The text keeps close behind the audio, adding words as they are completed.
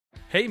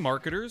Hey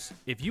marketers,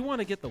 if you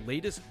want to get the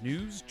latest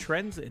news,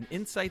 trends, and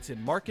insights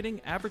in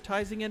marketing,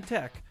 advertising, and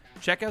tech,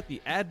 check out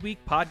the Adweek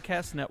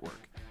Podcast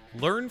Network.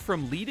 Learn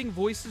from leading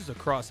voices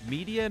across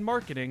media and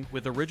marketing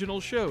with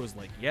original shows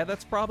like Yeah,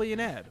 That's Probably an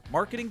Ad,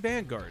 Marketing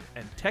Vanguard,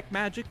 and Tech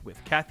Magic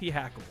with Kathy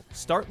Hackle.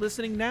 Start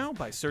listening now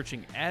by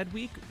searching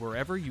Adweek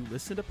wherever you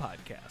listen to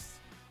podcasts.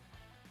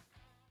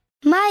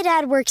 My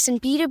dad works in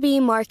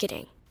B2B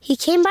marketing. He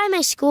came by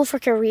my school for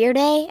career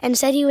day and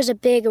said he was a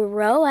big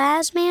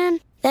ROAS man.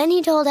 Then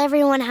he told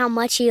everyone how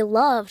much he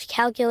loved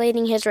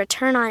calculating his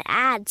return on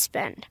ad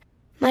spend.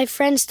 My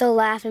friends still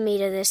laugh at me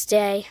to this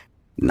day.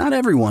 Not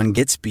everyone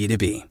gets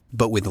B2B,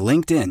 but with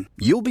LinkedIn,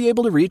 you'll be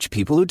able to reach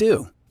people who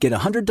do. Get a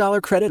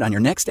 $100 credit on your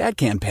next ad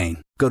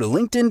campaign. Go to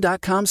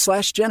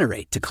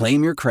linkedin.com/generate to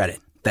claim your credit.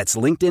 That's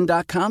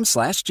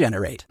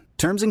linkedin.com/generate.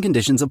 Terms and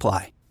conditions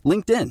apply.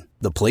 LinkedIn,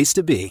 the place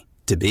to be,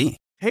 to be.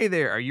 Hey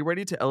there, are you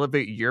ready to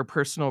elevate your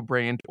personal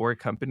brand or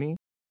company?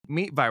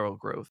 Meet Viral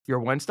Growth, your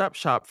one-stop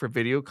shop for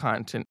video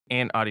content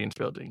and audience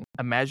building.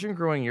 Imagine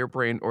growing your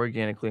brand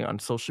organically on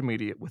social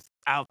media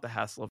without the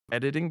hassle of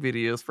editing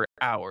videos for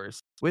hours.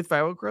 With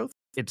Viral Growth,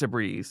 it's a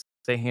breeze.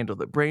 They handle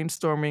the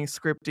brainstorming,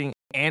 scripting,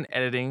 and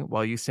editing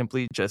while you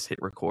simply just hit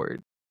record.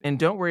 And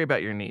don't worry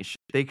about your niche.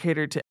 They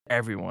cater to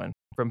everyone,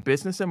 from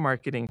business and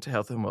marketing to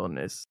health and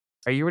wellness.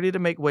 Are you ready to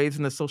make waves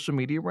in the social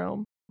media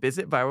realm?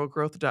 Visit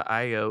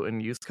viralgrowth.io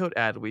and use code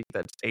ADWEEK,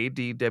 that's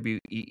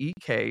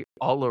ADWEEK,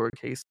 all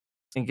lowercase,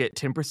 and get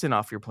 10%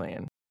 off your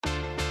plan.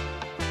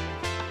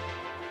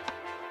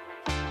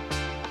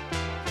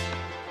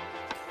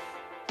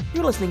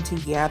 You're listening to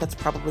Yeah, That's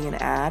Probably an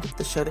Ad,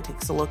 the show that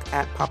takes a look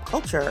at pop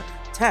culture,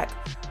 tech,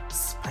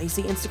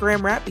 spicy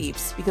Instagram rap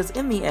beefs, because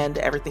in the end,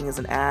 everything is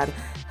an ad.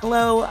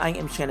 Hello, I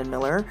am Shannon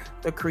Miller,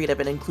 the creative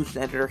and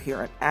inclusion editor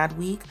here at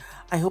Adweek.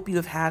 I hope you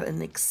have had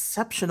an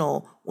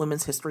exceptional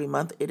Women's History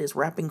Month. It is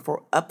wrapping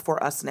up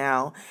for us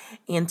now.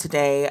 And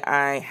today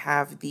I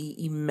have the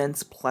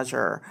immense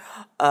pleasure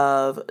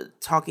of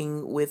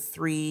talking with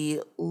three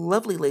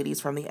lovely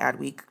ladies from the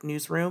Adweek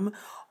newsroom.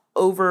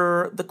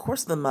 Over the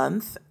course of the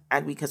month,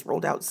 Adweek has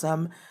rolled out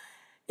some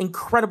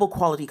incredible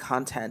quality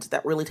content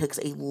that really takes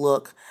a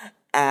look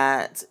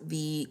at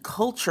the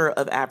culture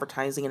of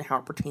advertising and how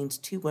it pertains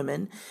to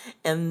women.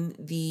 And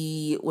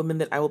the women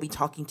that I will be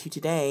talking to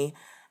today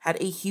had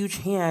a huge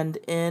hand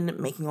in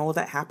making all of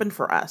that happen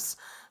for us.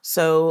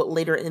 So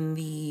later in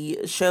the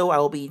show, I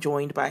will be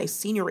joined by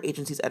senior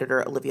agencies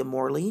editor Olivia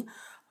Morley.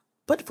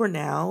 But for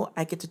now,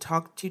 I get to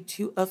talk to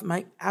two of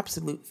my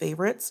absolute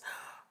favorites.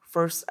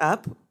 First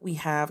up, we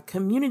have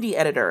community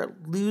editor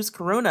Luz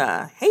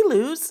Corona. Hey,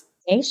 Luz.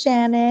 Hey,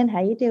 Shannon.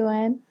 How you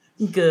doing?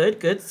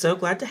 Good. So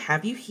glad to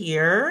have you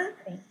here.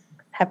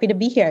 Happy to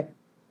be here.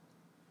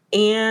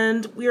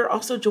 And we are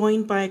also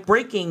joined by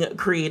breaking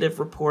creative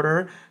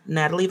reporter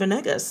Natalie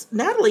Venegas.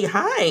 Natalie,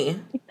 hi.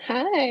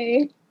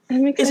 Hi.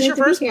 I'm excited. Is this your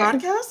first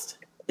podcast?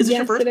 Is this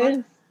your first podcast?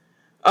 Is.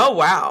 Oh,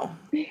 wow.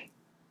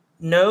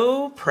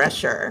 No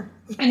pressure.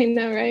 I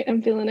know, right?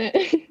 I'm feeling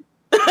it.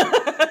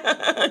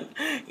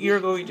 You're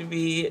going to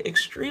be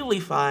extremely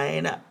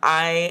fine.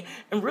 I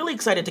am really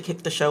excited to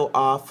kick the show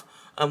off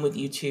with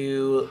you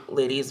two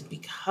ladies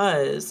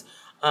because,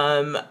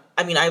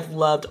 I've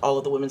loved all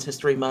of the Women's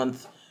History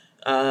Month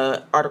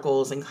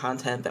articles and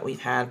content that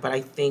we've had, but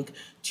I think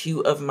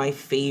two of my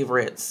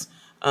favorites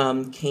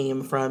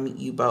came from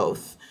you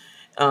both.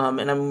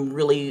 And I'm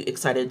really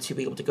excited to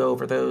be able to go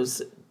over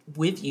those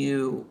with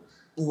you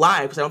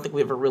live, because I don't think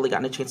we've ever really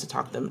gotten a chance to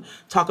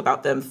talk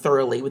about them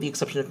thoroughly, with the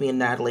exception of me and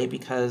Natalie,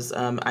 because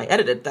I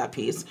edited that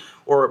piece,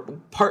 or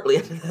partly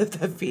edited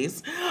that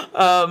piece.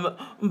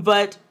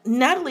 But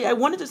Natalie, I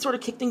wanted to sort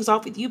of kick things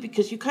off with you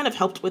because you kind of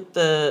helped with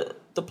the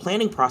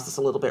planning process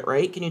a little bit,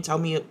 right? Can you tell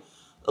me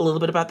a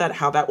little bit about that,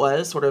 how that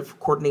was, sort of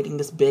coordinating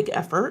this big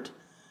effort?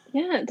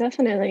 Yeah,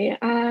 definitely.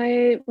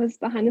 I was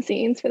behind the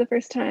scenes for the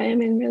first time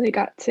and really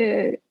got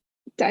to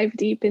dive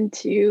deep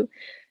into,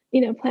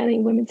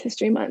 planning Women's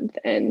History Month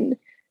and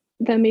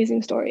the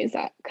amazing stories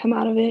that come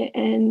out of it.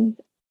 And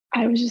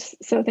I was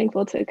just so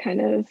thankful to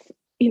kind of,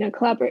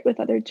 collaborate with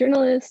other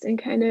journalists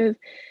and kind of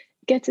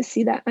get to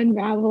see that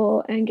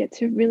unravel and get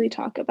to really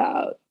talk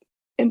about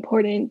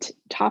important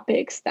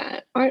topics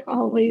that aren't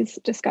always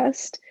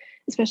discussed,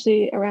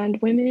 especially around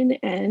women.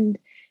 And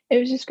it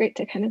was just great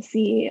to kind of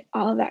see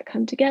all of that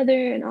come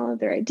together and all of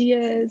their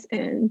ideas.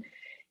 And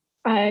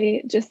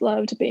I just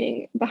loved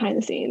being behind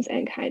the scenes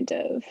and kind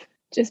of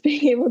just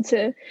being able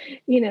to,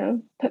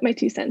 put my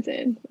 2 cents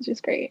in, which is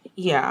great.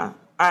 Yeah.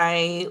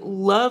 I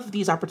love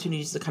these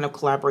opportunities to kind of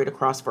collaborate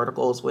across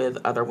verticals with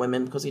other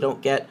women, because we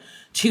don't get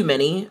too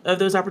many of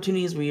those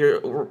opportunities.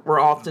 We're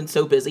often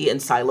so busy and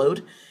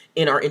siloed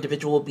in our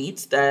individual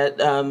beats that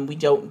we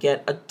don't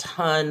get a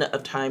ton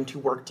of time to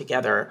work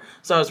together.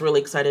 So I was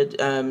really excited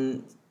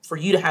for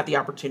you to have the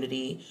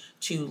opportunity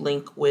to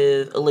link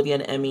with Olivia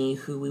and Emmy,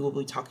 who we will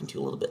be talking to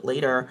a little bit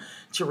later,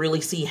 to really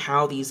see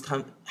how these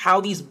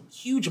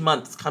huge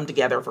months come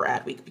together for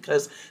Adweek,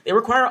 because they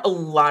require a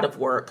lot of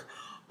work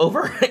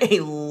over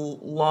a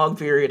long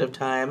period of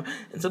time,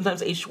 and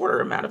sometimes a shorter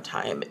amount of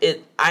time.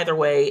 Either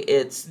way,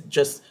 it's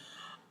just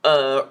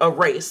a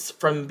race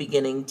from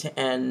beginning to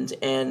end,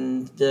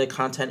 and the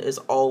content is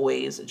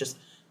always just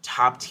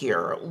top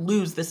tier.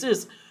 Luz, this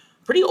is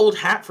pretty old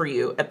hat for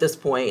you at this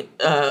point,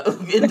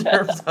 in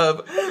terms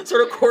of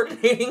sort of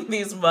coordinating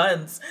these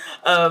months.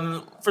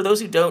 For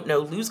those who don't know,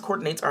 Luz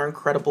coordinates our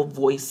incredible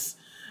voice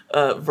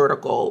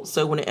vertical.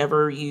 So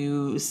whenever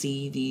you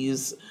see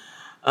these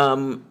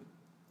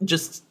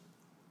just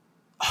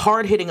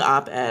hard-hitting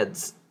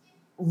op-eds,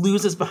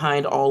 Luz is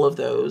behind all of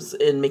those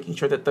and making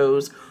sure that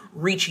those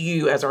reach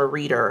you as our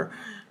reader.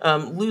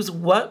 Luz,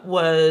 what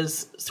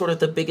was sort of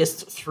the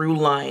biggest through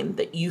line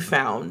that you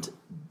found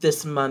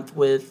this month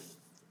with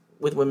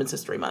Women's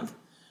History Month?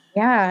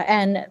 Yeah,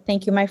 and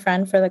thank you, my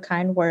friend, for the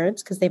kind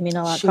words, because they mean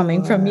a lot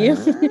coming from you.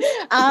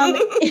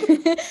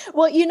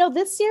 Well,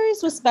 this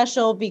series was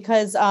special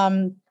because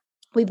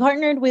we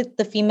partnered with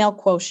the Female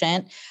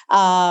Quotient,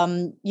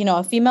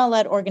 a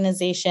female-led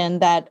organization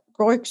that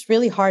works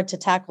really hard to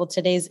tackle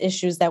today's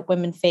issues that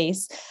women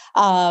face.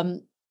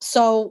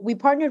 So we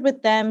partnered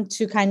with them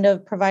to kind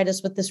of provide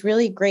us with this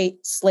really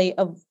great slate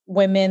of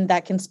women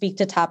that can speak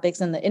to topics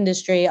in the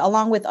industry,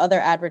 along with other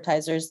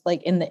advertisers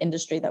like in the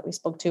industry that we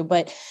spoke to.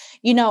 But,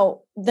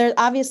 there's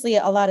obviously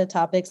a lot of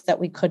topics that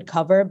we could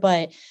cover,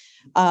 but,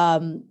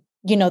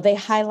 they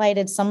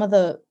highlighted some of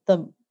the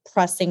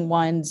pressing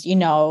ones.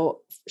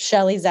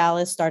 Shelley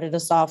Zalis started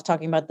us off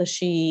talking about the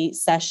She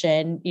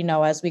Session,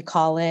 as we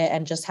call it,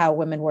 and just how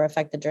women were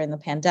affected during the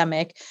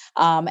pandemic.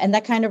 And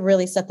that kind of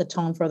really set the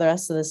tone for the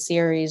rest of the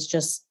series,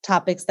 just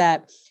topics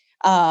that,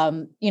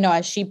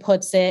 as she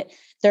puts it,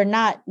 they're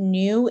not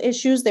new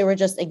issues. They were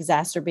just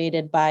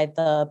exacerbated by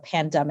the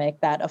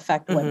pandemic that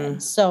affect women.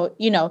 So,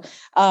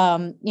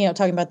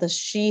 talking about the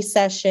She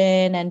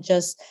Session and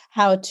just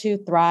how to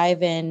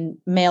thrive in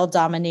male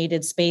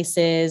dominated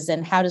spaces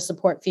and how to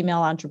support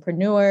female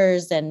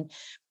entrepreneurs. And,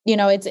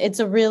 it's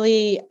a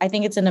really, I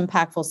think it's an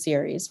impactful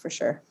series for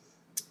sure.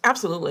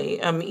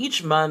 Absolutely.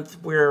 Each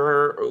month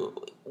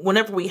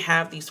whenever we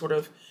have these sort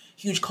of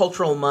huge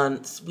cultural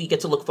months, we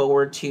get to look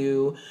forward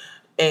to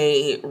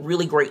a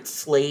really great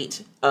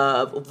slate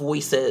of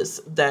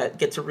voices that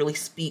get to really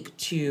speak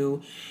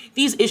to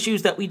these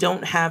issues that we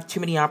don't have too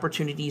many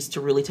opportunities to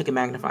really take a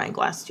magnifying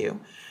glass to.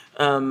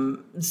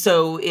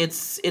 So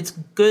it's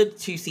good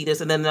to see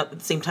this. And then at the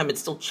same time,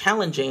 it's still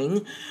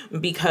challenging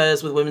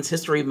because with Women's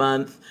History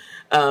Month,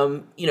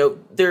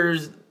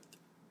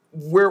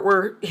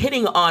 we're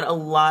hitting on a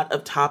lot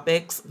of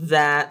topics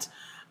that,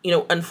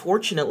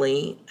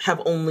 unfortunately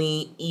have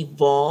only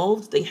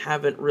evolved. They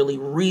haven't really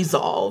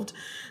resolved.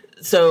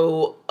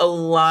 So a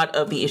lot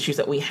of the issues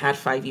that we had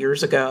 5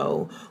 years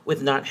ago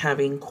with not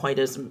having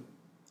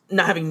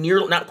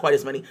nearly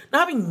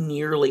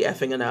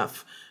effing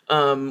enough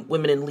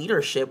women in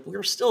leadership,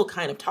 we're still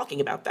kind of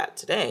talking about that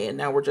today. And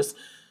now we're just,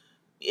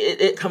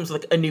 it comes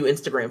with like a new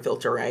Instagram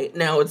filter, right?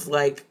 Now it's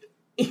like,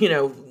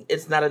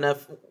 it's not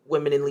enough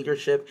women in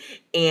leadership,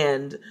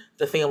 and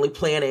the family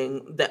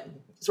planning that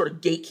sort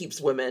of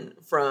gatekeeps women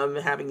from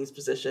having these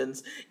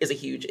positions is a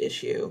huge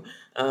issue.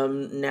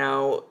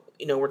 Now,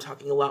 we're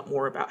talking a lot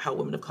more about how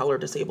women of color,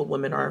 disabled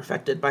women are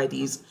affected by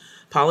these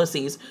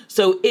policies.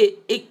 So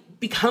it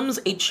becomes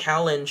a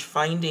challenge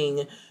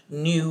finding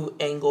new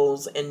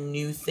angles and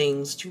new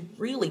things to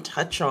really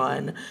touch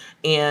on.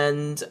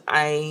 And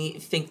I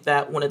think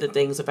that one of the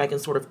things, if I can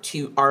sort of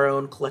toot our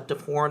own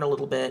collective horn a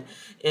little bit,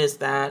 is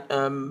that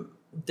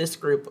this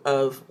group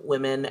of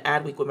women,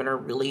 Adweek women, are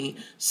really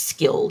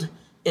skilled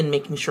in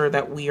making sure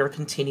that we are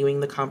continuing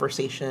the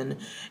conversation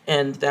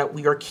and that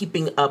we are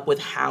keeping up with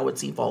how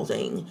it's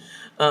evolving.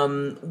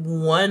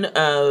 One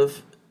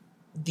of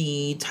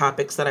the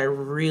topics that I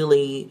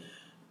really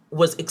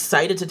was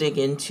excited to dig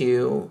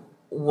into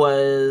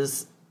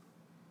was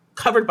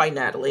covered by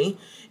Natalie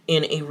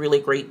in a really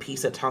great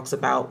piece that talks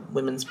about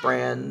women's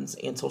brands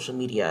and social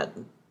media.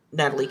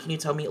 Natalie, can you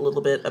tell me a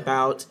little bit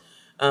about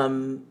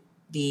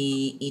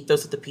the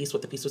ethos of the piece,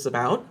 what the piece was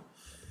about?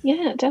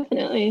 Yeah,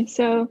 definitely.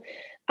 So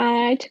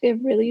I took a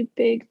really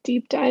big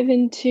deep dive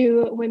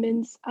into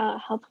women's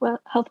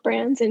health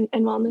brands and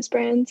wellness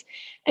brands,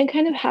 and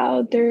kind of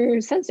how they're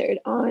censored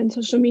on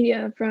social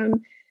media,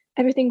 from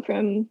everything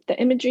from the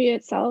imagery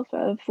itself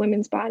of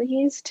women's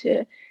bodies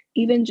to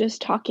even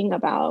just talking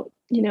about,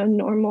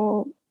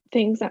 normal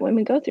things that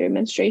women go through: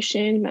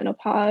 menstruation,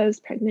 menopause,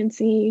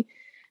 pregnancy,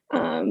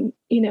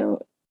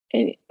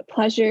 any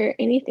pleasure,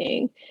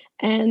 anything.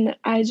 And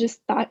I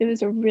just thought it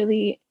was a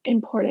really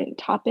important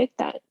topic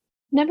that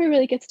never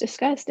really gets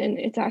discussed. And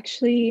it's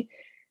actually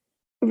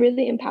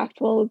really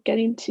impactful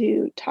getting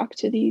to talk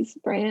to these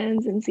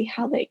brands and see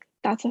how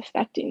that's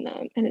affecting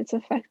them, and it's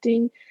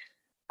affecting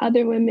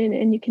other women.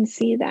 And you can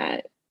see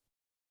that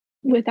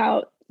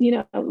without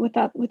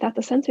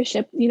the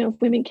censorship,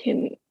 women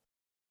can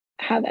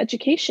have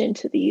education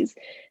to these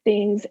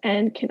things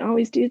and can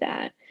always do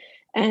that.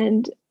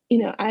 And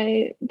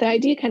the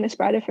idea kind of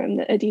sprouted from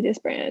the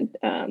Adidas brand,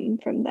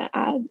 from the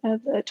ad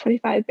of the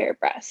 25 bare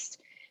breast.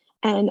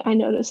 And I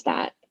noticed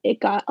that it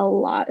got a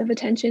lot of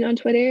attention on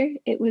Twitter.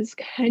 It was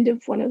kind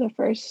of one of the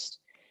first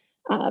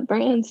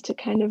brands to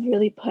kind of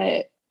really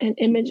put an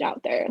image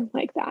out there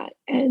like that.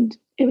 And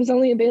it was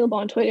only available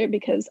on Twitter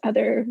because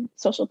other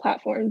social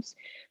platforms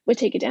would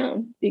take it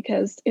down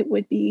because it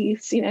would be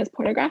seen as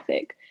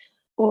pornographic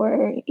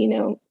or,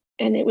 and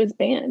it was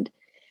banned.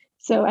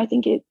 So I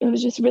think it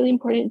was just really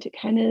important to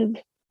kind of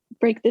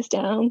break this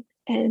down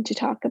and to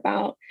talk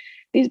about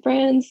these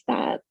brands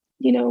that,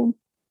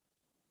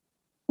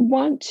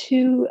 want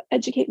to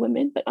educate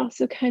women, but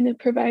also kind of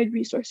provide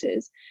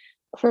resources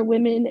for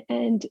women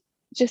and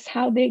just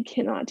how they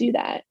cannot do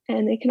that.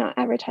 And they cannot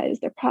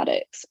advertise their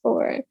products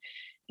or,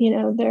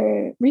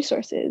 their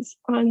resources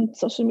on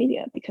social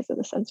media because of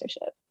the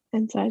censorship.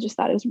 And so I just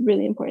thought it was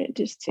really important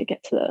just to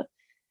get to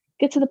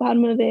the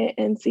bottom of it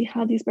and see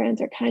how these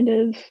brands are kind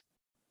of,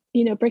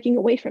 breaking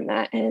away from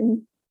that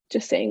and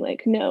just saying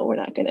like, no, we're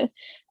not going to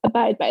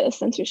abide by the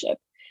censorship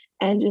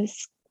and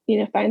just,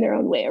 find their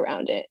own way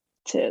around it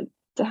to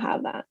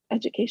have that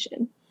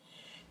education.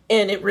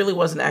 And it really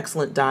was an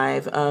excellent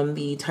dive.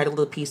 The title of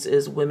the piece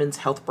is Women's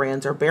Health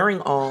Brands Are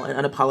Bearing All and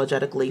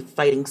Unapologetically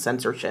Fighting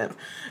Censorship.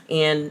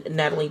 And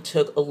Natalie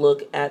took a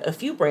look at a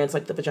few brands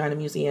like the Vagina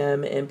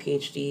Museum and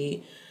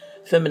PhD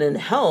Feminine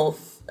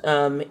Health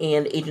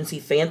and Agency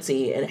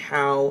Fancy and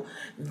how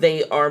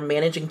they are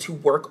managing to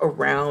work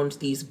around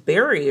these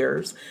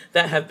barriers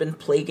that have been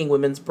plaguing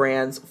women's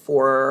brands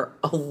for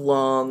a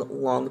long,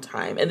 long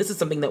time. And this is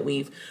something that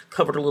we've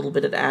covered a little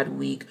bit at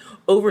Adweek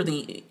over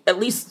the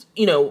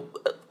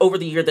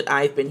year that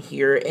I've been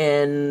here,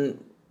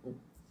 and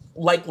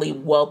likely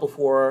well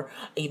before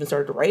I even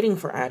started writing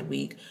for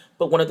Adweek.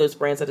 But one of those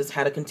brands that has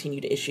had a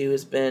continued issue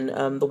has been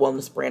the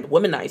wellness brand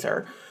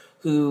Womanizer,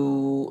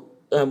 who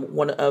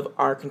one of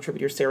our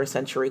contributors, Sarah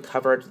Century,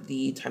 covered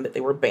the time that they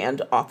were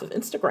banned off of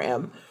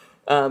Instagram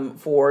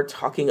for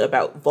talking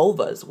about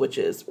vulvas, which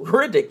is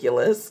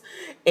ridiculous.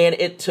 And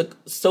it took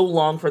so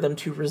long for them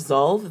to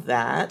resolve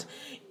that.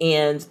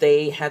 And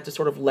they had to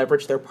sort of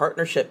leverage their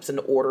partnerships in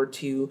order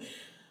to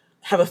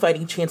have a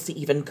fighting chance to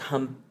even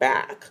come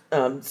back.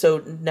 So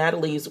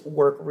Natalie's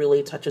work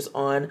really touches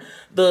on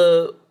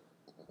the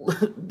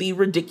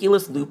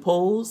ridiculous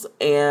loopholes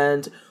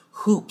and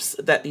hoops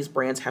that these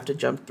brands have to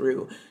jump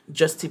through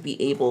just to be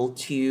able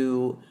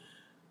to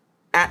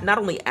not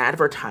only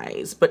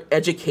advertise, but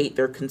educate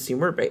their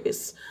consumer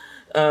base.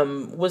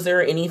 Was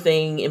there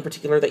anything in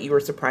particular that you were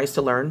surprised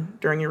to learn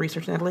during your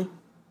research, Natalie?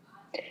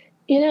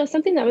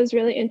 Something that was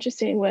really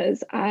interesting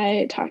was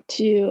I talked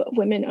to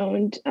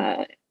women-owned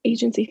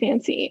Agency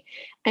Fancy,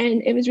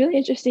 and it was really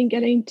interesting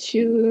getting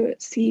to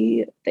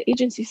see the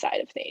agency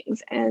side of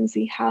things and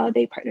see how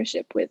they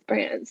partnership with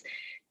brands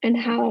and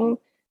how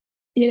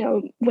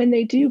when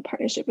they do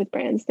partnership with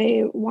brands,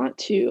 they want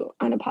to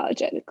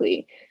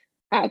unapologetically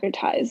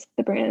advertise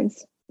the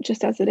brands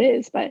just as it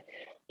is. But,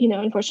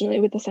 unfortunately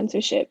with the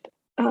censorship,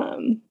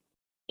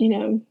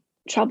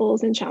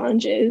 troubles and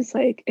challenges,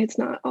 like it's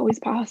not always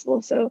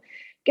possible. So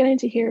getting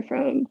to hear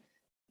from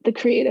the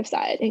creative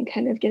side and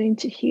kind of getting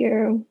to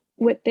hear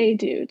what they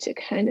do to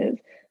kind of,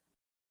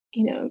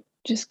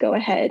 just go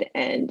ahead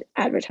and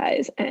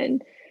advertise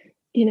and,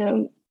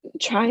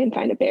 try and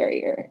find a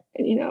barrier,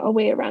 a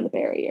way around the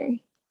barrier,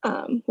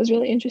 was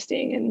really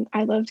interesting. And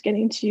I loved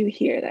getting to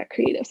hear that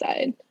creative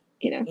side,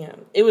 Yeah,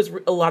 it was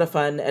a lot of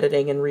fun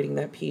editing and reading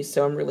that piece.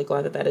 So I'm really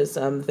glad that is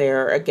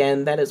there.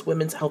 Again, that is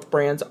Women's Health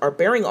Brands Are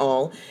Bearing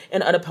All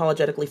and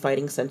Unapologetically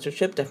Fighting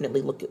Censorship.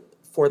 Definitely look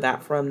for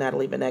that from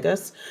Natalie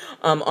Venegas.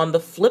 On the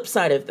flip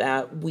side of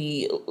that,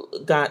 we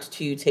got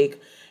to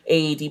take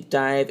a deep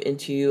dive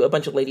into a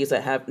bunch of ladies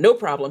that have no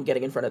problem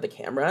getting in front of the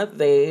camera.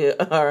 They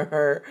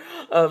are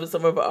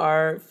some of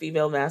our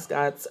female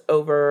mascots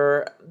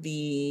over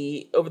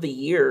the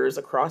years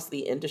across the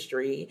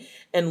industry.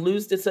 And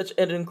Luz did such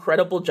an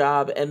incredible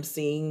job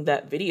emceeing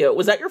that video.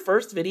 Was that your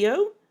first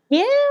video?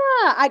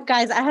 Yeah,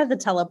 guys, I had the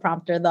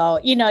teleprompter though.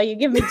 You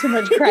give me too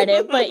much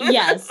credit, but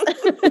yes.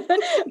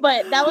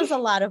 But that was a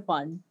lot of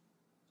fun.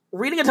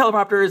 Reading a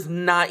teleprompter is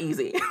not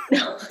easy.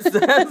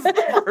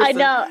 I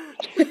know.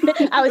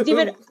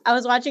 I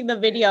was watching the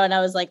video and I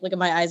was like, look at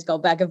my eyes go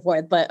back and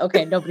forth, but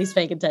okay, nobody's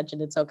paying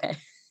attention. It's okay.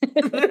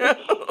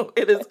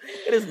 It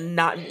is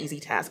not an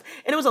easy task.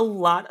 And it was a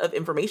lot of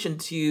information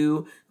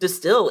to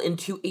distill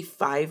into a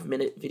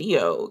 5-minute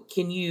video.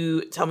 Can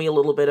you tell me a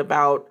little bit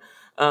about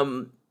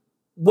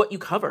what you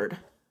covered?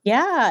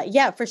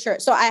 Yeah, for sure.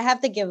 So I have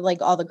to give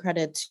all the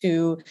credit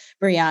to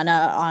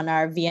Brianna on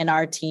our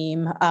VNR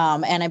team.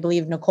 And I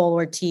believe Nicole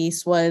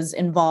Ortiz was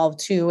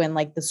involved too in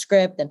the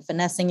script and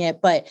finessing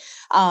it. But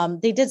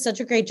they did such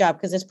a great job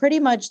because it's pretty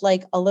much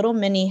like a little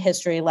mini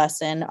history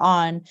lesson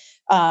on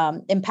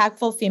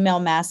impactful female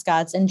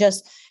mascots and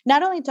just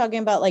not only talking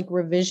about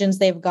revisions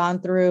they've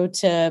gone through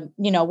to,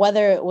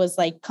 whether it was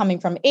coming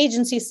from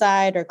agency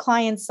side or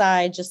client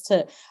side, just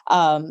to,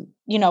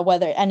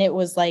 whether, and it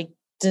was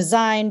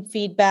design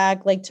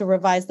feedback, to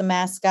revise the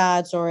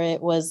mascots, or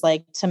it was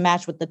to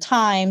match with the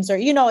times, or,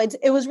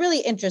 it was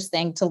really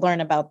interesting to learn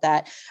about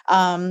that.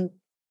 And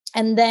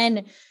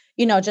then,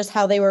 just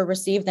how they were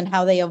received and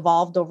how they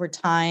evolved over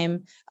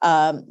time.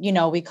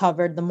 We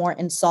covered the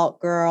Morton Salt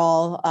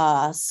Girl,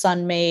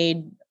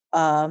 Sunmaid,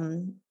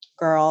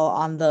 girl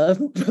on the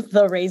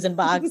the raisin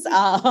box.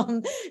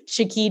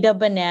 Chiquita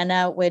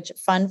Banana, which,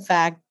 fun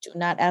fact, do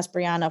not ask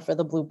Brianna for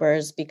the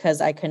bloopers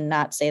because I could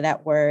not say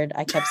that word.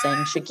 I kept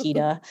saying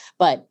Chiquita,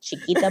 but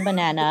Chiquita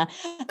Banana.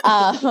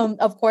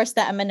 Of course,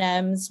 the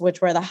M&Ms,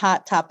 which were the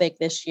hot topic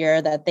this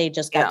year, that they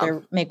just got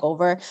their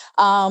makeover.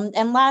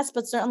 And last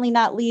but certainly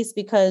not least,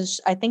 because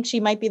I think she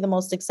might be the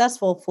most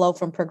successful, Flo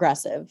from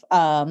Progressive.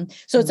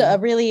 So it's a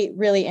really,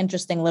 really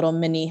interesting little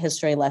mini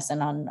history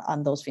lesson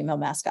on those female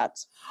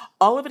mascots.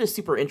 All of it is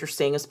super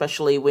interesting,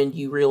 especially when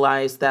you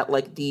realize that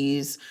like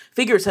these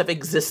figures have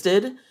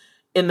existed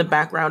in the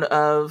background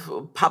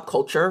of pop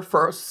culture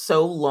for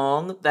so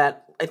long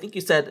that I think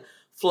you said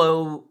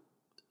Flo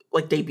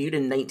like debuted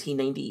in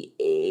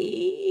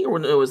 1998, or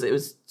no, it was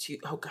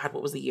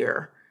what was the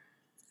year?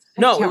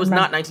 No, it was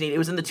not 1980. It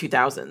was in the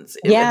 2000s.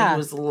 I think it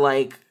was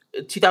like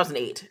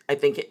 2008. I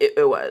think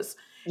it was.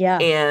 Yeah,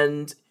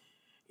 and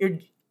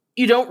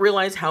you don't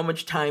realize how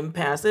much time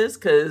passes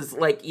because,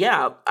 like,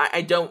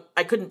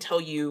 I couldn't tell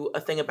you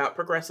a thing about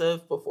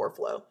Progressive before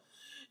Flo.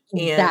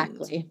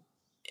 Exactly.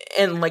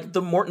 And like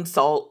the Morton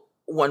Salt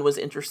one was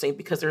interesting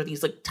because there are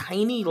these like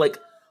tiny like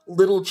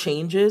little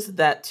changes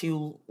that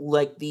to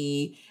like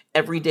the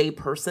everyday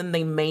person,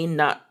 they may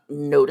not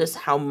notice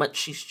how much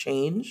she's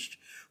changed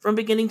from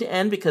beginning to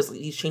end because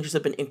these changes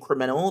have been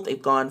incremental.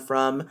 They've gone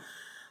from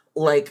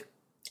like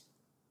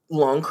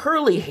long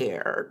curly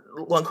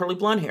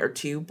blonde hair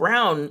to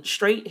brown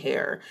straight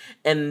hair,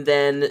 and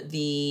then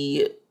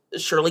the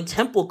Shirley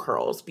Temple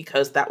curls,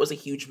 because that was a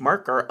huge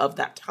marker of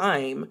that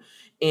time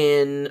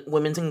in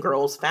women's and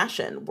girls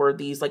fashion, were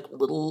these like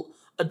little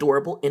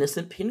adorable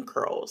innocent pin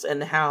curls,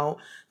 and how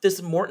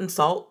this Morton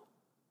Salt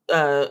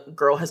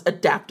girl has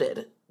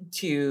adapted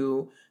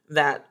to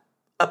that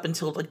up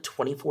until like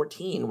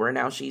 2014, where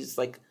now she's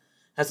like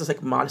has this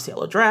like modest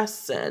yellow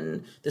dress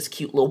and this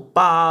cute little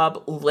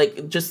bob.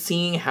 Like just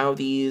seeing how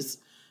these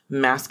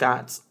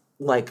mascots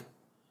like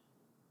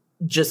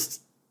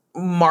just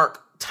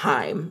mark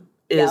time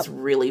is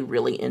really,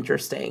 really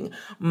interesting.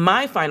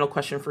 My final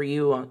question for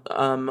you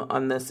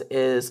on this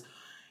is,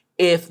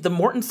 if the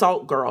Morton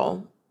Salt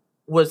girl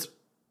was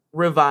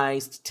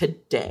revised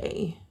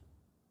today,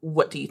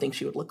 what do you think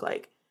she would look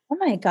like? Oh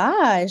my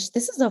gosh,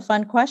 this is a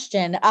fun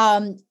question.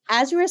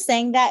 As you were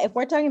saying that, if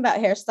we're talking about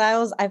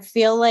hairstyles, I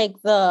feel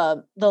like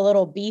the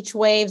little beach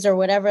waves or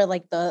whatever,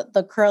 like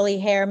the curly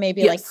hair,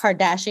 maybe like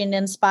Kardashian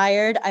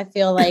inspired, I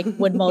feel like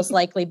would most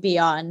likely be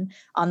on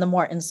the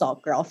Morton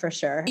Salt girl for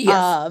sure.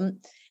 Yes.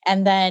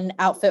 And then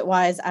outfit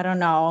wise, I don't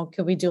know,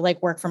 could we do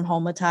like work from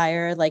home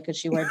attire? Like, could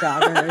she wear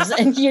joggers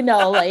and,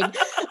 like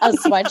a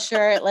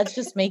sweatshirt? Let's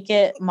just make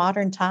it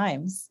modern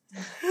times.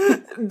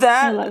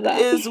 That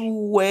is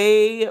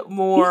way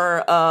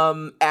more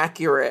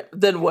accurate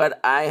than what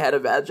I had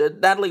imagined.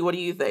 Natalie, what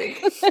do you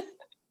think?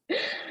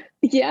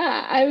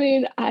 Yeah, I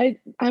mean,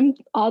 I'm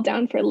all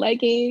down for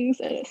leggings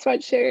and a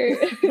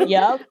sweatshirt.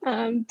 Yep.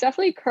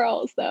 Definitely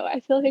curls though. I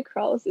feel like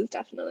curls is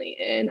definitely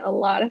in a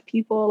lot of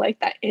people,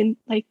 like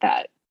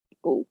that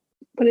oh,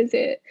 what is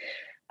it?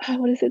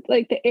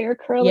 Like the air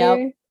curler?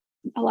 Yep.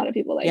 A lot of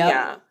people like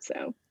that.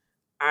 So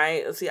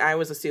I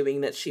was assuming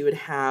that she would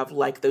have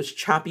like those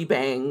choppy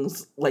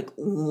bangs, like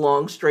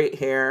long straight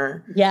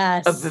hair.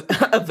 Yes.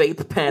 A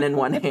vape pen in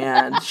one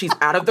hand. She's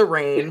out of the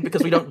rain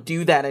because we don't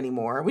do that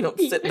anymore. We don't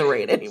sit in the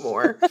rain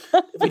anymore.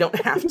 We don't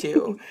have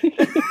to.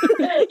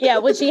 Yeah,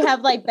 would she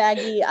have like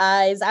baggy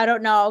eyes? I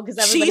don't know, because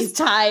everybody's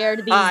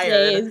tired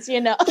these days,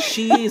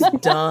 She's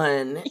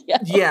done.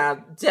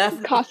 Yeah,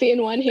 definitely. Coffee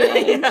in one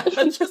hand.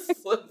 Just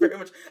very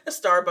much a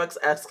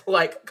Starbucks-esque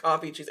like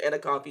coffee. She's in a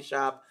coffee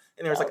shop.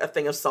 And there's like a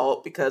thing of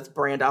salt because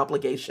brand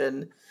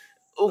obligation.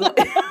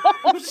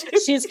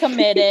 She's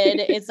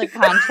committed. It's a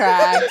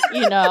contract,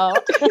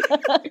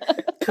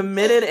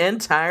 Committed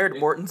and tired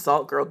Morton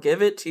Salt girl.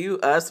 Give it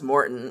to us,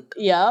 Morton.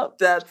 Yep.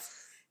 That's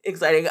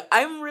exciting.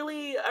 I'm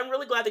really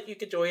glad that you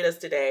could join us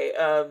today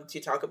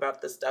to talk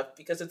about this stuff,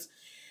 because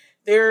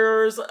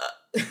there's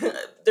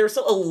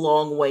still a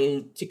long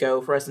way to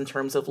go for us in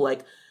terms of like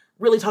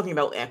really talking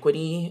about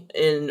equity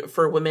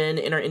for women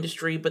in our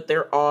industry, but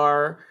there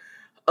are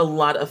a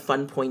lot of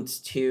fun points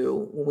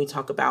too when we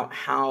talk about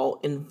how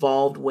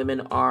involved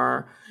women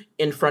are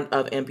in front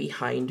of and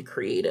behind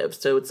creative.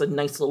 So it's a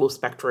nice little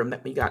spectrum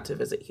that we got to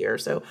visit here.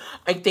 So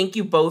I thank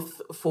you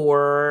both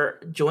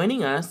for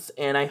joining us,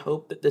 and I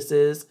hope that this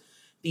is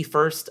the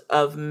first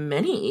of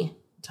many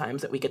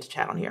times that we get to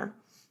chat on here.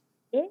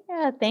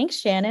 Yeah, thanks,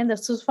 Shannon.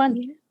 This was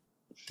fun.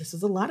 This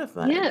is a lot of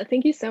fun. Yeah,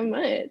 thank you so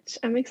much.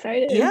 I'm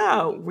excited.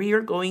 Yeah, we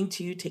are going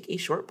to take a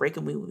short break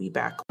and we will be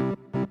back.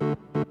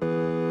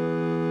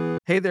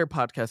 Hey there,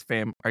 podcast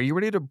fam. Are you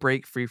ready to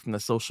break free from the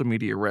social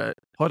media rut?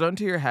 Hold on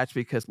to your hatch,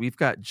 because we've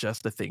got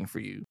just the thing for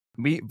you.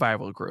 Meet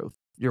Viral Growth,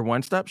 your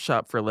one-stop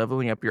shop for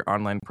leveling up your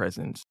online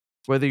presence.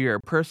 Whether you're a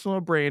personal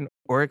brand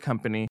or a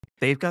company,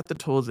 they've got the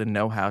tools and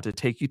know-how to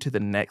take you to the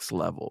next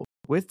level.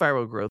 With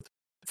Viral Growth,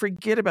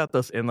 forget about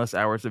those endless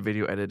hours of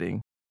video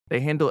editing.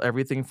 They handle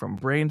everything from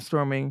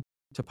brainstorming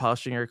to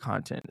polishing your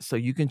content, so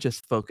you can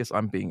just focus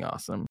on being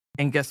awesome.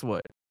 And guess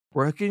what?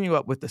 We're hooking you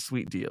up with a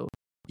sweet deal.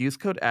 Use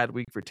code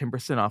ADWEEK for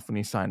 10% off when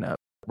you sign up.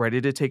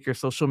 Ready to take your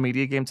social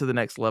media game to the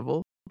next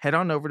level? Head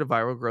on over to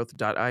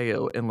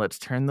viralgrowth.io and let's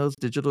turn those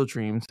digital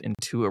dreams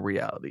into a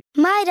reality.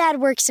 My dad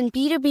works in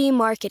B2B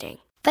marketing,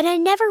 but I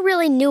never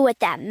really knew what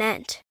that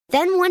meant.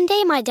 Then one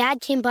day, my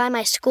dad came by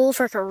my school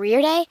for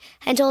career day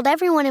and told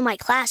everyone in my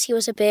class he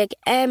was a big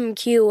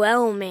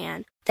MQL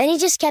man. Then he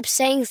just kept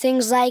saying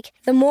things like,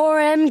 the more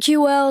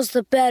MQLs,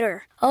 the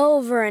better,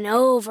 over and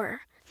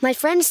over. My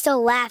friends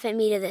still laugh at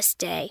me to this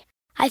day.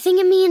 I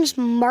think it means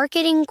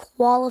marketing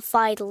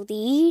qualified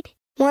lead.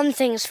 One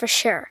thing's for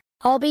sure.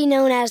 I'll be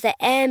known as the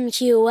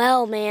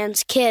MQL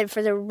man's kid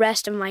for the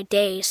rest of my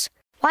days.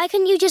 Why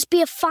couldn't you just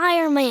be a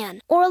fireman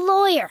or a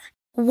lawyer?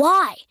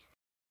 Why?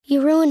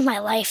 You ruined my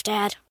life,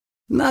 Dad.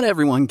 Not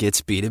everyone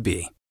gets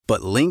B2B,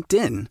 but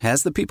LinkedIn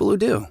has the people who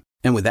do.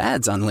 And with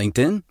ads on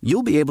LinkedIn,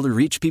 you'll be able to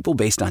reach people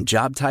based on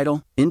job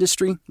title,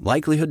 industry,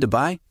 likelihood to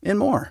buy, and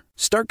more.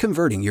 Start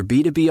converting your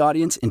B2B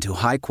audience into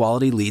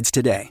high-quality leads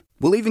today.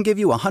 We'll even give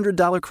you a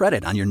 $100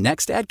 credit on your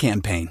next ad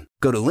campaign.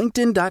 Go to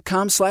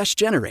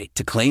linkedin.com/generate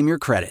to claim your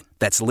credit.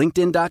 That's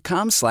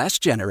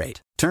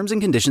linkedin.com/generate. Terms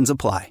and conditions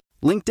apply.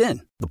 LinkedIn,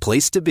 the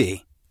place to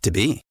be, to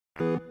be.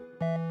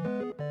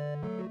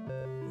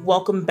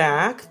 Welcome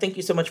back. Thank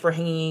you so much for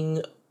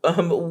hanging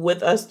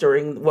with us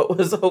during what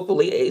was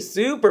hopefully a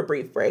super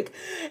brief break.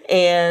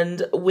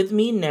 And with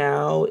me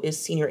now is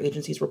Senior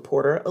Agencies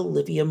reporter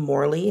Olivia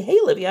Morley. Hey,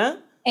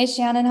 Olivia. Hey,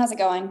 Shannon. How's it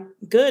going?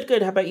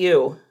 Good. How about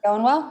you?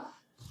 Going well.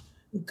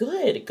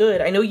 Good.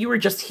 I know you were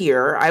just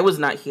here. I was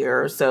not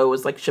here, so it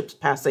was like ships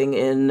passing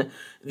in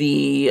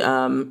the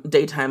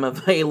daytime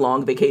of a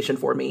long vacation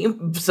for me.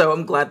 So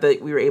I'm glad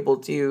that we were able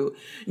to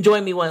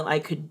join me while I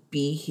could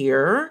be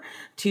here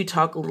to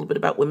talk a little bit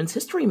about Women's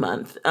History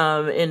Month.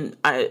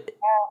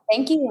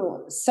 Thank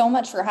you so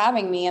much for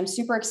having me. I'm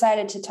super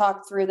excited to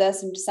talk through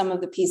this and some of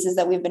the pieces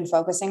that we've been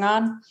focusing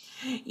on.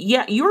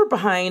 Yeah, you were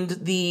behind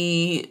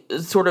the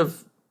sort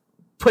of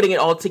putting it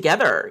all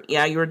together.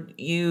 Yeah,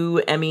 you,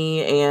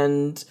 Emmy,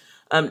 and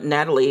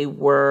Natalie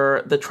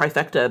were the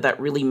trifecta that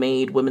really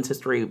made Women's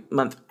History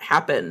Month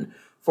happen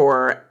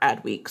for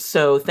Adweek.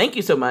 So thank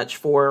you so much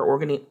for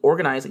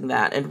organizing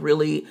that and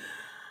really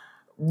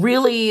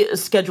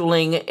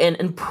scheduling an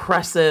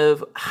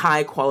impressive,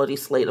 high-quality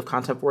slate of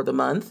content for the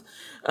month.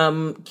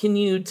 Can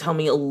you tell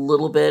me a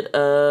little bit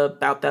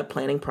about that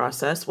planning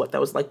process, what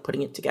that was like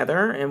putting it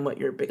together, and what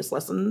your biggest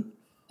lesson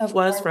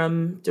was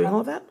from doing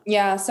all of that?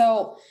 Yeah,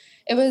 so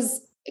it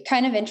was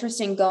kind of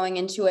interesting going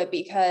into it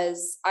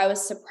because I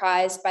was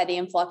surprised by the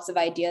influx of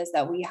ideas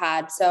that we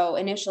had. So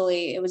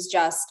initially, it was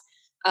just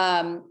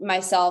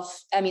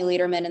myself, Emmy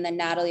Lederman, and then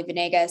Natalie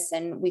Venegas.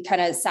 And we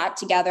kind of sat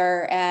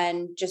together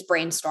and just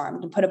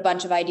brainstormed and put a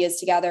bunch of ideas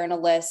together in a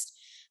list.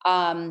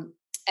 And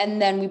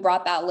then we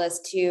brought that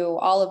list to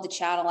all of the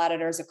channel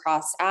editors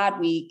across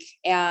Adweek.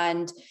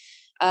 And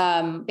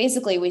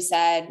basically we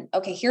said,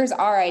 okay, here's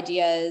our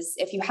ideas.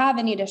 If you have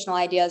any additional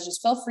ideas,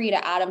 just feel free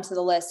to add them to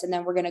the list. And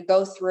then we're going to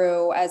go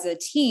through as a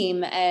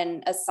team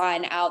and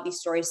assign out these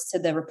stories to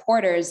the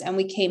reporters. And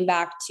we came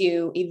back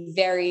to a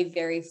very,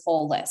 very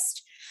full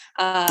list.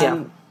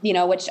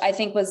 Which I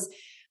think was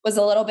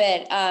a little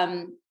bit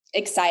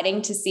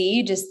exciting to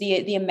see, just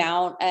the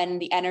amount and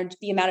the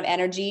amount of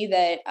energy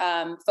that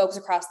folks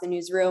across the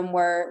newsroom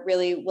were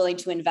really willing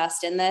to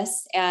invest in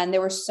this. And there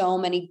were so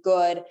many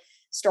good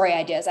story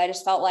ideas. I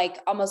just felt like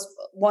almost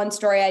one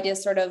story idea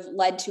sort of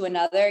led to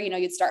another.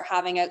 You'd start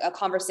having a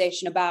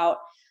conversation about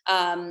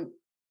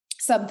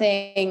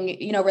something,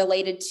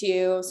 related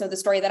to, so the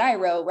story that I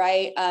wrote,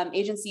 right?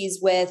 Agencies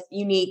with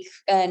unique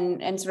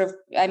and sort of,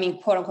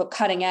 quote unquote,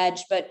 cutting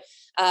edge, but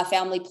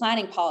family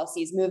planning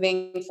policies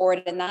moving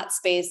forward in that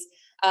space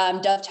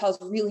dovetails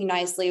really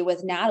nicely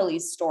with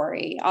Natalie's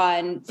story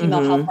on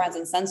female health brands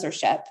and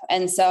censorship.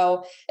 And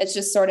so it's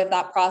just sort of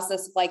that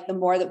process of like, the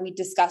more that we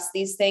discuss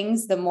these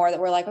things, the more that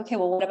we're like, okay,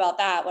 well, what about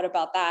that? What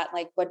about that?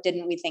 Like, what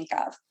didn't we think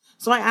of?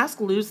 So I asked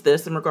Luz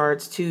this in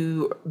regards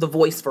to the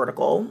voice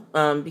vertical,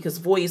 because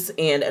voice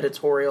and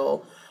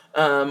editorial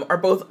are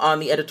both on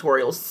the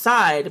editorial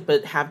side,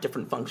 but have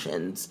different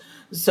functions.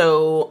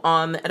 So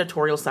on the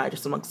editorial side,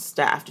 just amongst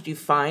staff, did you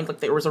find like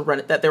there was a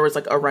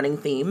running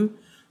theme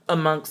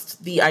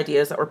amongst the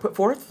ideas that were put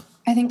forth?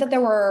 I think that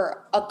there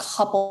were a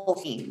couple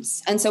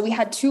themes. And so we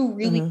had two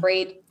really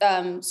great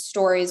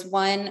stories.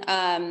 One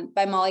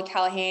by Molly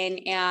Callahan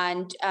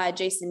and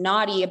Jason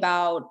Naughty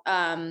about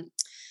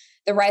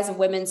the rise of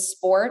women's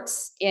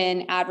sports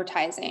in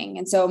advertising.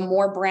 And so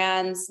more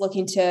brands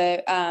looking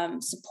to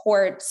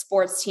support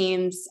sports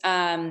teams.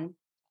 And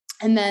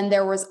then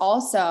there was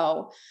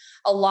also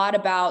a lot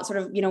about sort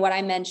of, what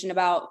I mentioned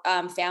about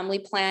family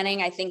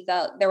planning. I think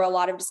that there were a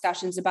lot of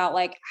discussions about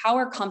like, how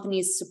are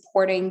companies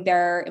supporting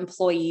their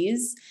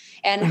employees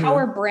and how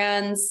are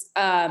brands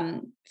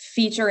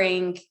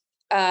featuring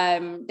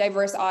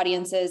diverse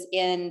audiences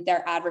in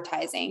their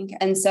advertising.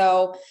 And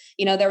so,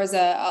 there was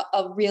a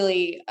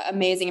really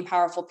amazing and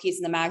powerful piece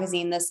in the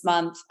magazine this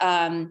month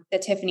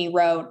that Tiffany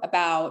wrote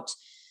about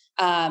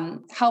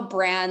how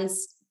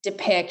brands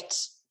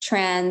depict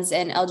trans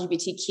and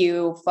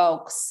LGBTQ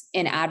folks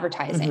in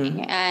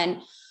advertising.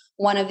 And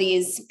one of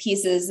these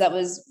pieces that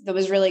was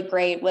really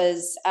great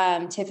was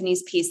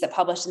Tiffany's piece that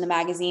published in the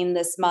magazine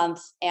this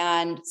month,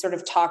 and sort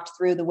of talked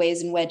through the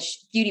ways in which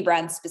beauty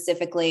brands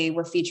specifically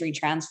were featuring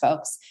trans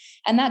folks.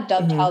 And that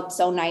dovetailed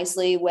so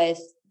nicely with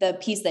the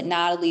piece that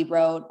Natalie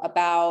wrote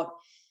about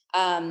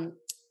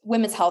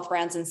women's health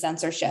brands and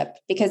censorship,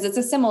 because it's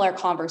a similar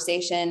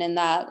conversation in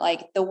that,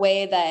 like, the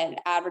way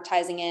that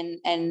advertising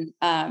and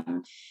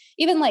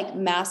even like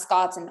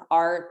mascots and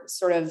art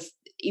sort of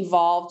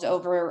evolved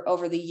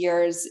over the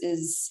years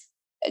is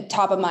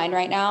top of mind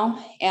right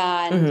now.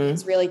 And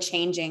it's really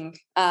changing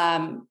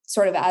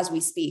sort of as we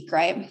speak,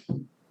 right?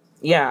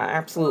 Yeah,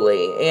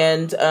 absolutely.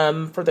 And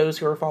for those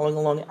who are following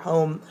along at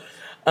home,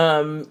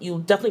 you'll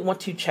definitely want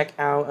to check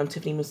out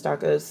Tiffany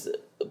Mustaka's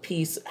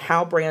piece,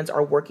 How Brands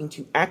Are Working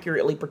to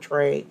Accurately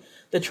Portray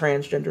the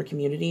Transgender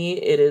Community.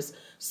 It is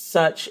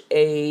such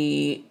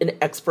an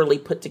expertly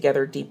put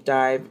together deep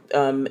dive.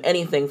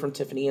 Anything from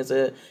Tiffany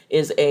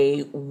is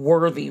a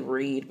worthy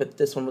read, but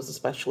this one was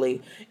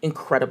especially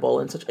incredible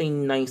and such a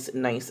nice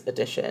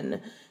addition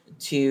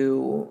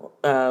to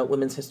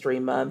Women's History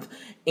Month.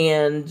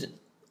 And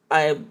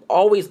I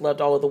always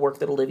loved all of the work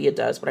that Olivia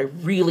does, but I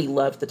really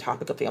loved the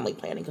topic of family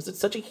planning because it's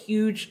such a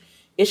huge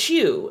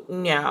issue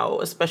now,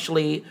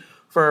 especially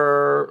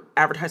for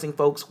advertising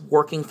folks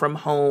working from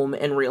home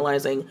and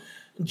realizing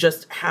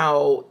just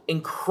how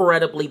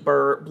incredibly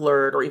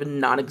blurred or even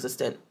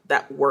non-existent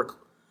that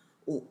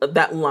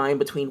line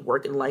between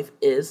work and life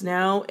is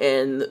now.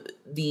 And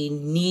the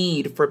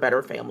need for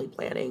better family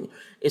planning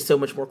is so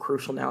much more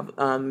crucial now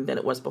than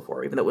it was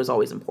before, even though it was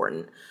always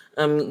important.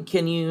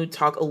 Can you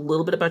talk a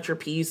little bit about your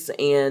piece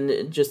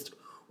and just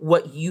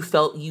what you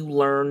felt you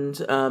learned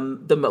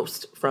the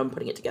most from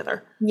putting it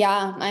together?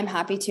 Yeah, I'm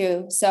happy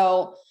to.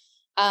 So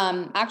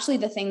actually,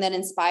 the thing that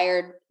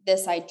inspired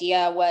this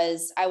idea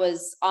was I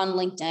was on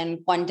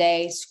LinkedIn one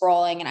day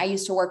scrolling, and I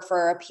used to work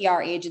for a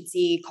PR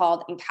agency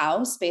called Ink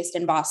House based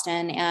in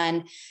Boston.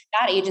 And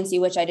that agency,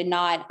 which I did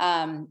not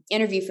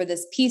interview for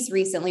this piece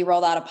recently,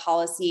 rolled out a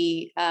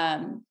policy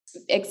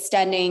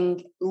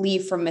extending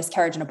leave from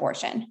miscarriage and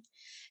abortion.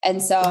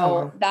 And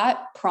so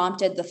that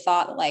prompted the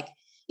thought, like,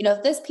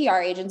 if this PR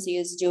agency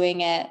is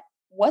doing it,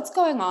 what's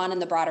going on in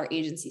the broader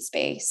agency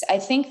space? I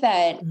think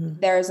that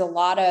there's a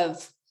lot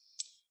of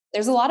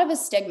a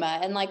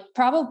stigma, and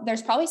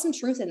there's probably some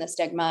truth in the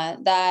stigma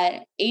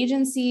that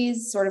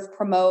agencies sort of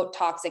promote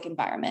toxic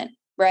environment,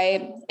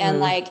 right?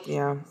 And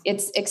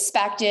it's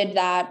expected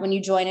that when you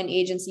join an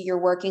agency, you're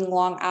working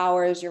long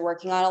hours, you're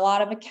working on a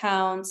lot of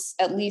accounts.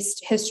 At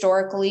least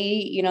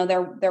historically,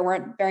 there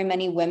weren't very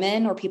many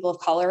women or people of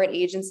color at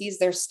agencies.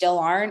 There still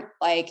aren't.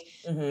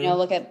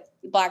 Look at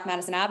Black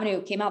Madison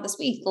Avenue came out this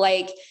week.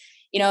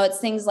 It's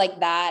things like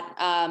that.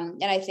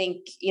 And I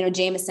think,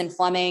 Jameson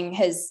Fleming,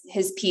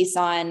 his piece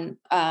on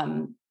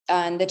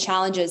the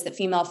challenges that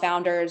female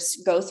founders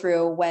go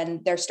through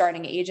when they're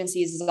starting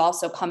agencies is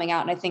also coming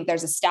out. And I think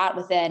there's a stat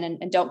within,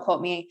 and don't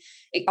quote me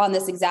on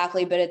this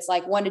exactly, but it's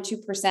like 1% to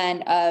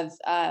 2% of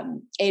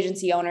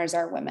agency owners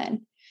are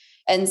women.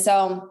 And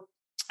so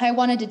I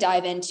wanted to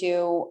dive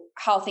into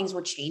how things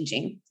were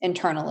changing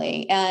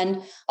internally.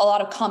 And a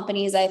lot of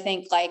companies, I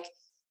think,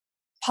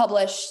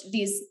 publish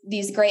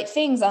these great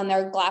things on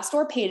their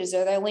Glassdoor pages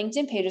or their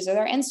LinkedIn pages or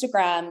their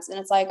Instagrams. And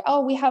it's like,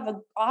 oh, we have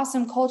an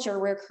awesome culture.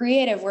 We're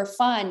creative. We're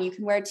fun. You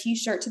can wear a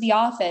t-shirt to the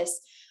office.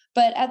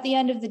 But at the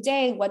end of the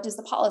day, what does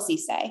the policy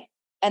say?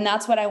 And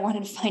that's what I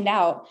wanted to find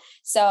out.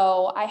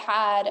 So I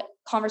had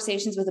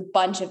conversations with a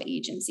bunch of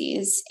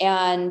agencies,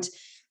 and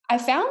I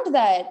found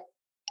that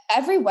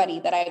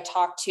everybody that I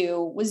talked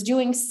to was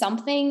doing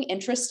something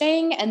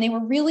interesting, and they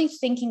were really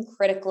thinking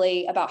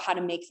critically about how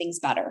to make things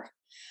better.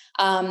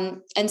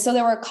 And so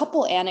there were a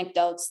couple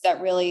anecdotes that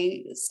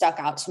really stuck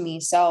out to me.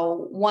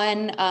 So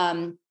one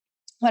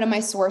of my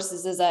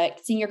sources is a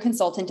senior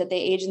consultant at the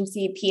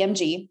agency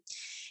PMG,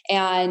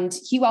 and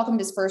he welcomed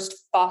his first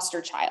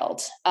foster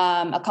child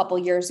a couple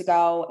years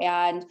ago.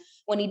 And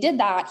when he did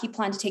that, he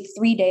planned to take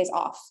 3 days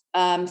off,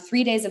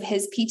 3 days of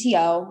his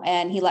PTO,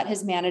 and he let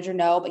his manager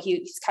know, but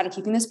he's kind of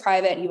keeping this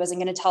private. He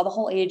wasn't going to tell the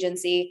whole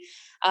agency.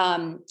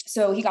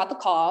 So he got the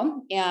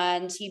call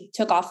and he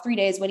took off 3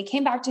 days. When he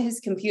came back to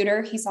his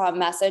computer, he saw a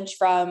message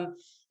from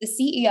the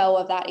CEO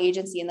of that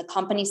agency in the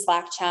company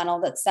Slack channel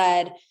that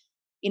said,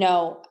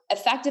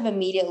 effective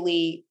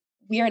immediately,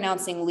 we are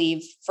announcing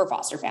leave for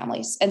foster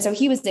families. And so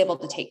he was able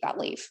to take that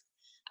leave.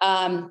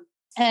 And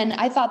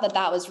I thought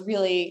that was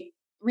really,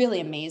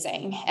 really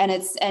amazing. And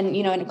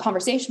in a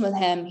conversation with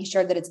him, he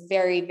shared that it's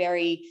very,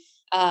 very,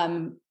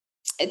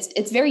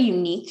 it's very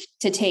unique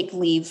to take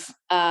leave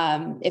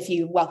if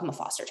you welcome a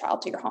foster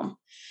child to your home.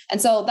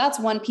 And so that's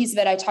one piece of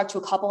it. I talked to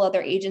a couple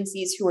other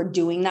agencies who are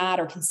doing that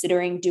or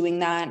considering doing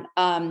that.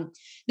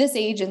 This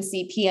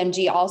agency,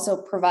 PMG,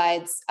 also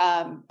provides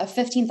a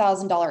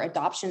 $15,000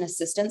 adoption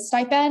assistance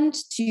stipend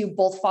to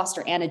both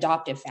foster and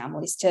adoptive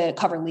families to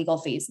cover legal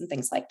fees and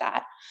things like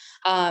that.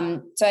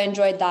 So I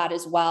enjoyed that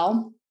as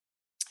well.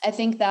 I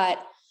think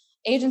that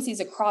agencies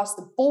across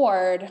the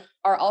board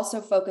are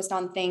also focused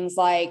on things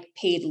like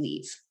paid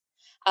leave.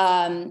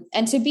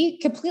 And to be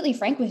completely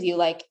frank with you,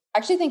 like, I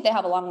actually think they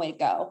have a long way to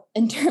go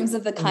in terms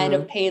of the kind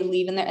of paid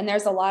leave in there. And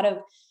there's a lot of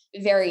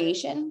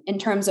variation in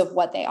terms of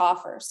what they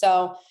offer.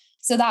 So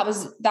that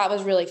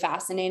was really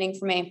fascinating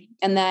for me.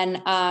 And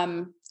then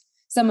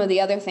some of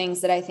the other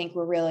things that I think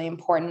were really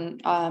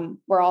important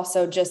were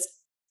also just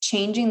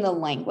changing the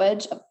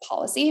language of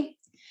policy.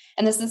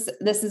 And this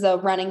is a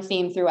running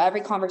theme through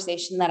every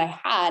conversation that I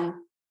had.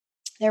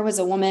 There was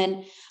a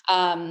woman,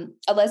 a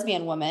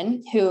lesbian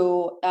woman,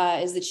 who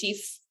is the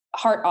chief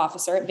heart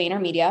officer at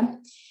VaynerMedia.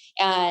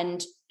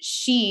 And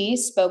she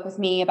spoke with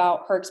me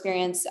about her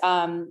experience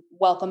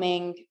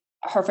welcoming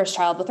her first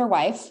child with her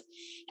wife.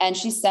 And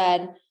she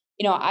said,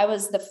 I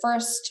was the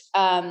first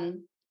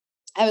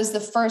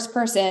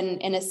person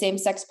in a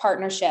same-sex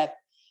partnership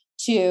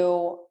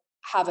to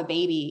have a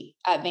baby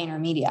at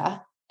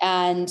VaynerMedia.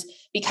 And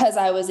because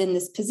I was in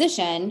this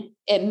position,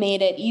 it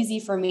made it easy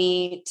for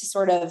me to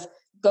sort of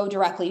go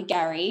directly to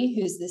Gary,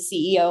 who's the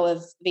CEO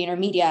of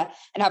VaynerMedia,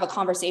 and have a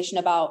conversation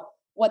about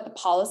what the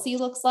policy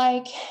looks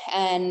like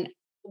and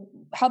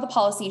how the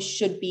policy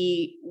should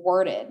be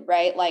worded,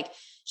 right? Like,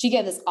 she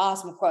gave this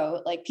awesome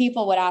quote. Like,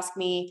 people would ask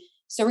me,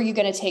 so are you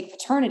going to take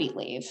paternity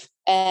leave?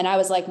 And I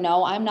was like,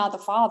 no, I'm not the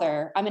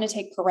father. I'm going to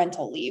take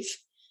parental leave.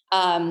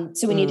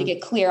 So we need to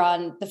get clear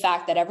on the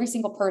fact that every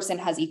single person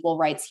has equal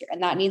rights here.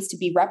 And that needs to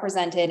be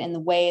represented in the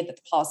way that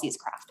the policy is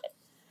crafted.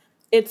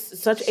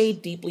 It's such a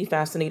deeply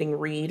fascinating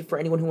read for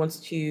anyone who wants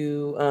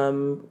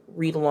to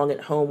read along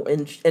at home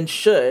and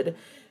should.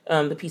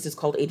 The piece is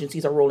called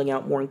Agencies Are Rolling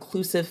Out More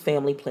Inclusive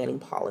Family Planning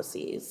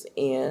Policies.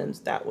 And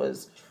that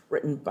was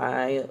written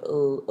by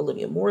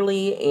Olivia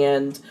Morley.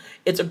 And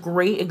it's a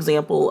great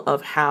example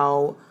of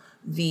how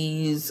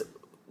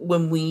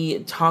when we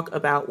talk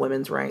about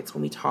women's rights,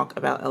 when we talk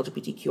about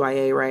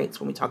LGBTQIA rights,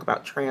 when we talk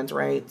about trans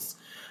rights,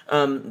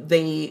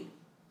 they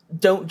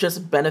don't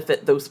just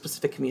benefit those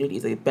specific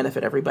communities, they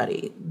benefit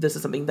everybody. This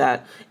is something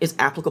that is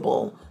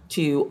applicable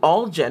to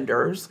all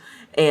genders,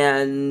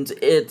 and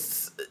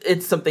it's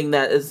something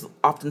that is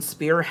often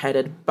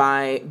spearheaded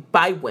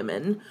by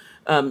women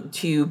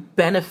to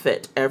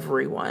benefit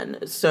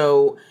everyone.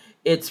 So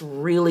it's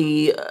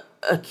really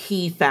a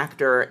key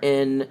factor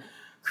in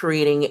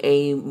creating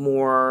a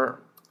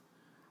more,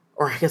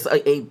 or I guess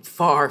a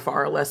far,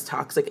 far less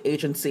toxic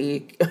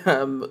agency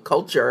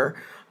culture,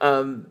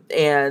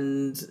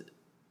 and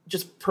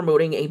just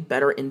promoting a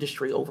better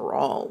industry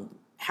overall.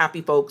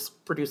 Happy folks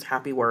produce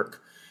happy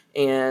work.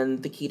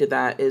 And the key to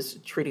that is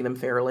treating them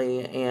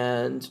fairly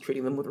and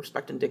treating them with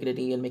respect and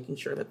dignity and making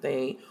sure that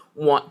they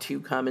want to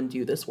come and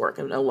do this work.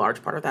 And a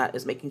large part of that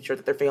is making sure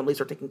that their families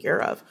are taken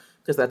care of,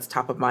 because that's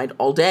top of mind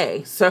all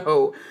day.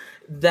 So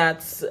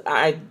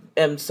I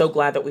am so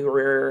glad that we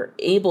were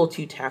able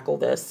to tackle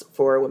this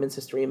for Women's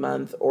History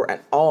Month, or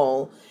at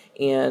all.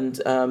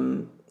 And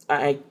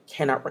I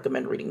cannot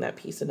recommend reading that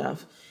piece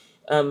enough.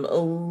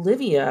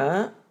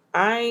 Olivia,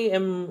 I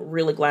am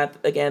really glad,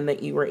 again,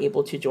 that you were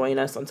able to join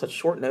us on such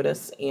short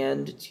notice,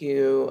 and that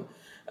you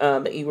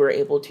were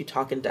able to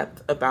talk in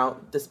depth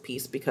about this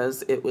piece,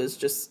 because it was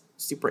just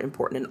super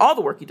important. And all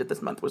the work you did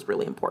this month was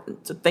really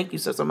important. So thank you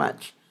so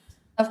much.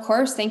 Of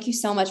course. Thank you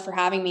so much for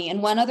having me.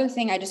 And one other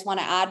thing I just want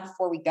to add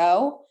before we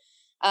go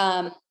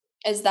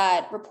is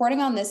that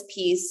reporting on this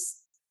piece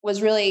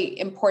was really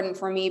important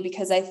for me,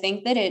 because I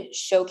think that it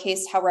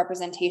showcased how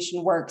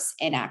representation works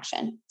in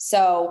action.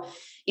 So,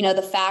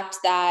 the fact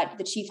that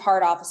the chief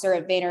heart officer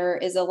at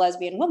Vayner is a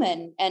lesbian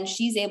woman, and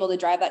she's able to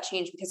drive that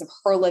change because of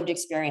her lived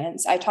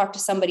experience. I talked to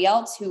somebody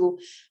else who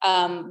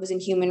was in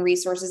human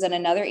resources at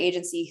another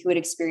agency who had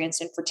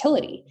experienced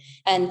infertility.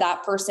 And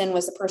that person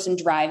was the person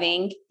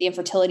driving the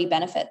infertility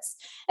benefits.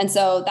 And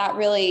so that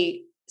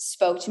really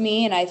spoke to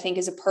me, and I think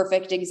is a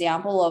perfect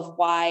example of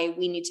why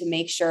we need to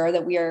make sure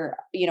that we are,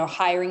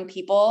 hiring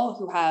people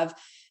who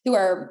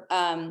are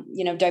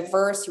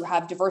diverse, who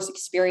have diverse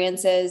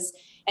experiences,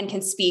 and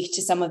can speak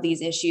to some of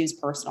these issues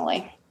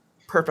personally.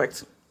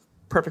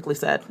 Perfectly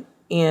said.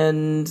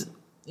 And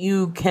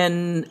you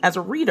can, as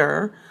a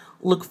reader,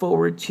 look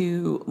forward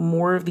to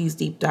more of these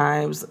deep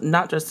dives,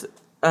 not just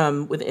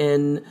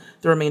within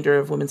the remainder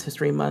of Women's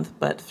History Month,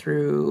 but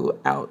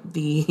throughout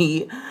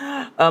the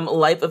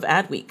life of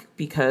Adweek,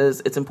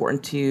 because it's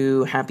important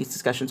to have these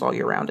discussions all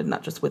year round and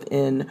not just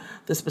within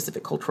the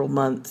specific cultural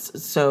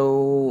months.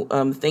 So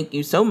thank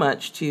you so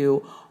much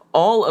to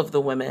all of the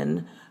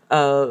women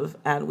of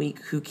Adweek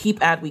who keep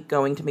Adweek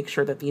going to make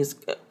sure that these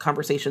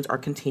conversations are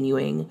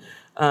continuing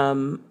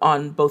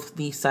on both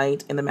the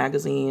site and the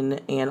magazine,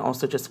 and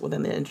also just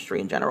within the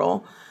industry in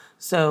general.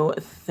 So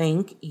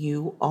thank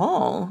you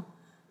all.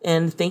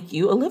 And thank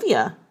you,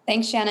 Olivia.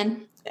 Thanks,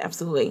 Shannon.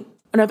 Absolutely.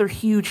 Another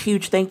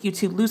huge thank you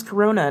to Luz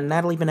Corona,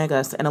 Natalie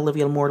Venegas, and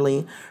Olivia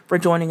Morley for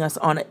joining us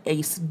on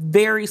a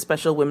very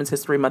special Women's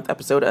History Month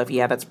episode of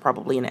Yeah, That's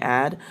Probably an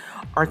Ad.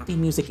 Our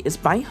theme music is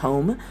by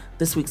Home.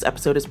 This week's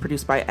episode is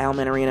produced by Al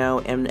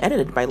Manarino and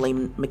edited by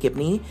Lane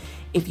McGibney.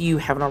 If you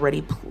haven't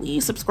already,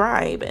 please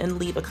subscribe and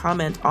leave a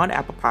comment on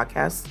Apple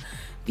Podcasts.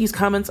 These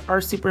comments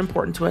are super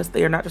important to us.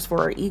 They are not just for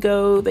our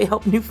ego. They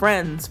help new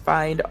friends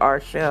find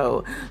our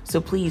show. So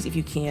please, if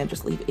you can,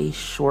 just leave a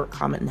short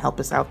comment and help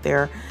us out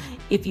there.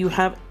 If you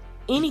have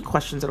any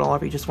questions at all, or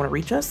if you just want to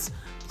reach us,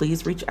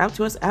 please reach out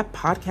to us at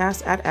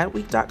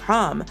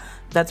podcast@adweek.com.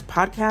 That's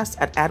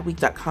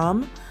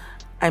podcast@adweek.com.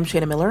 I'm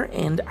Shayna Miller,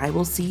 and I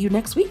will see you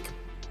next week.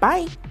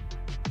 Bye.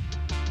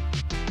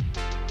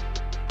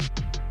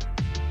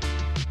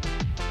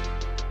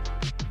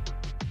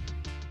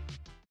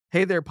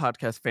 Hey there,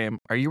 podcast fam.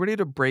 Are you ready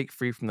to break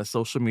free from the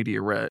social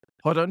media rut?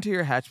 Hold on to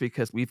your hatch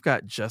because we've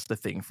got just the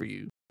thing for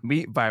you.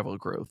 Meet Viral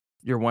Growth,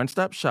 your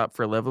one-stop shop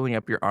for leveling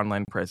up your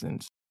online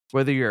presence.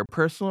 Whether you're a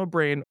personal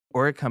brand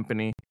or a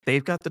company,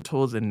 they've got the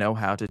tools and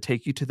know-how to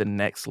take you to the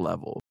next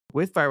level.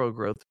 With Viral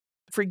Growth,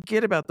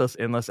 forget about those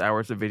endless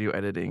hours of video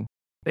editing.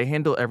 They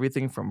handle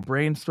everything from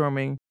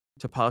brainstorming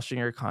to polishing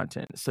your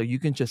content so you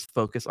can just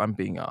focus on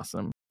being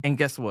awesome. And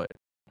guess what?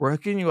 We're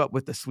hooking you up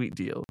with a sweet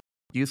deal.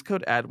 Use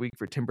code ADWEEK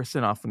for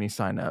 10% off when you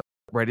sign up.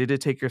 Ready to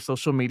take your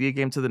social media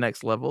game to the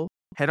next level?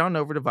 Head on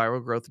over to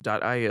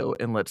viralgrowth.io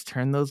and let's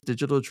turn those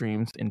digital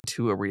dreams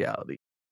into a reality.